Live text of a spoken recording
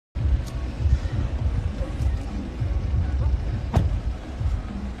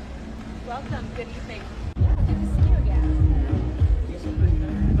welcome. Good evening. Yeah, good to see you again.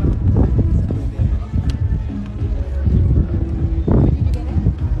 When did you get it?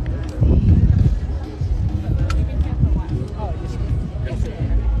 You've been here for a while. Oh, yesterday.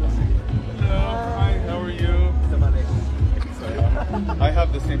 Hello, hi, how are you? I have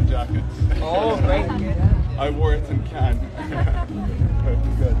the same jacket. Oh, great. I wore it in Cannes.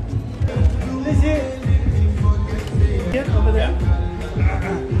 Good. Over there.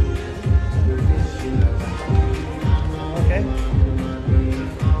 Okay.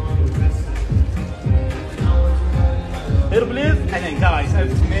 Here, please. And then guys,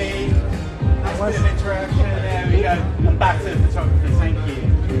 over to me. Nice bit of interaction. There we go. And back to the photographer. Thank you.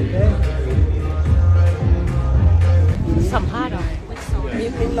 Okay. สัมภาษณ์เหรอ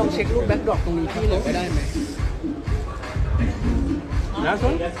มิ้นลองเช็ครูปแบ็คดรอปตรงนี้พี่หน่อยก็ได้ไหม Last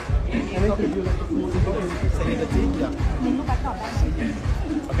one? And then could you like celebrity? Yeah. มีรูปแบ็คดรอปได้ไหม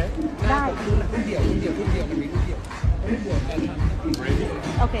Okay. ได้ รูปเดียวมันมีรูปเดียวการท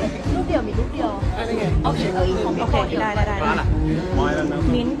ำ โอเค รูปเดียวมีรูปเดียว อะไรไง โอเคโอเคได้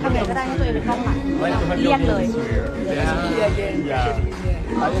มิ้นทำไงก็ได้ให้ตัวเองเป็นกล้องหลังเรียกเลย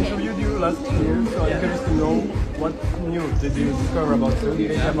I interviewed you last year, so I'm curious to know what new did you discover about our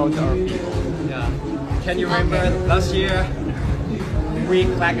people. Yeah. Can you remember last year we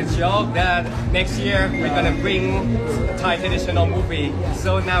cracked a joke that next year we're gonna bring Thai traditional movie.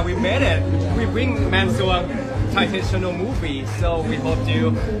 So now we made it. We bring Mansuang Thai traditional movie. So we hope you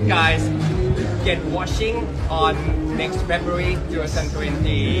guys get watching on next February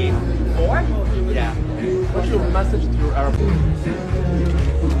 2024. Yeah. What's your message to Arab people?